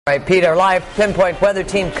All right, Pete, our live pinpoint weather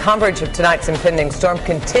team coverage of tonight's impending storm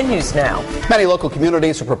continues now. Many local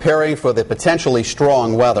communities are preparing for the potentially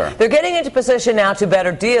strong weather. They're getting into position now to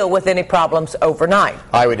better deal with any problems overnight.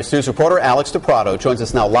 Eyewitness News reporter Alex DePrado joins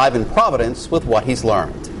us now live in Providence with what he's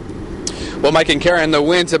learned. Well, Mike and Karen, the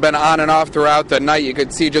winds have been on and off throughout the night. You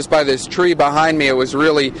could see just by this tree behind me, it was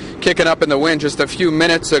really kicking up in the wind just a few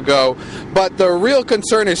minutes ago. But the real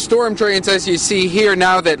concern is storm drains, as you see here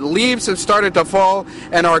now that leaves have started to fall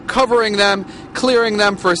and are covering them, clearing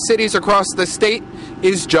them for cities across the state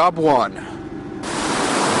is job one.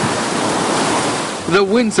 The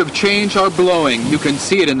winds of change are blowing. You can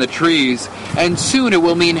see it in the trees. And soon it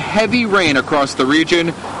will mean heavy rain across the region,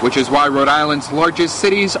 which is why Rhode Island's largest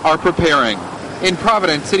cities are preparing. In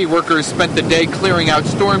Providence, city workers spent the day clearing out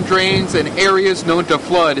storm drains and areas known to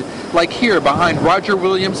flood, like here behind Roger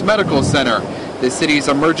Williams Medical Center. The city's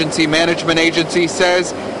emergency management agency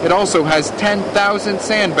says it also has 10,000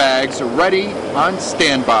 sandbags ready on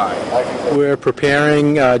standby. We're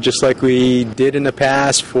preparing just like we did in the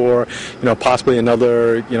past for, possibly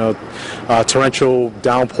another, torrential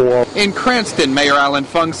downpour. In Cranston, Mayor Alan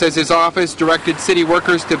Fung says his office directed city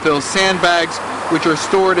workers to fill sandbags, which are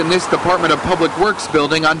stored in this Department of Public Works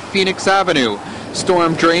building on Phoenix Avenue.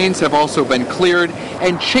 Storm drains have also been cleared,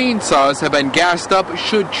 and chainsaws have been gassed up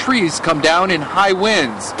should trees come down in high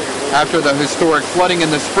winds. After the historic flooding in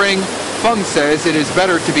the spring, Fung says it is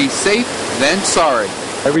better to be safe than sorry.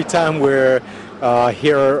 Every time we're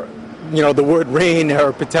hear, the word rain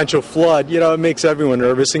or potential flood, it makes everyone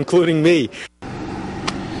nervous, including me.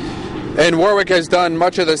 And Warwick has done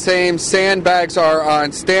much of the same. Sandbags are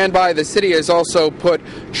on standby. The city has also put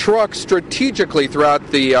trucks strategically throughout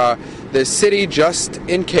the city just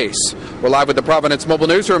in case. We're live with the Providence Mobile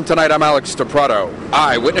Newsroom tonight. I'm Alex DePrado,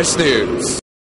 Eyewitness News.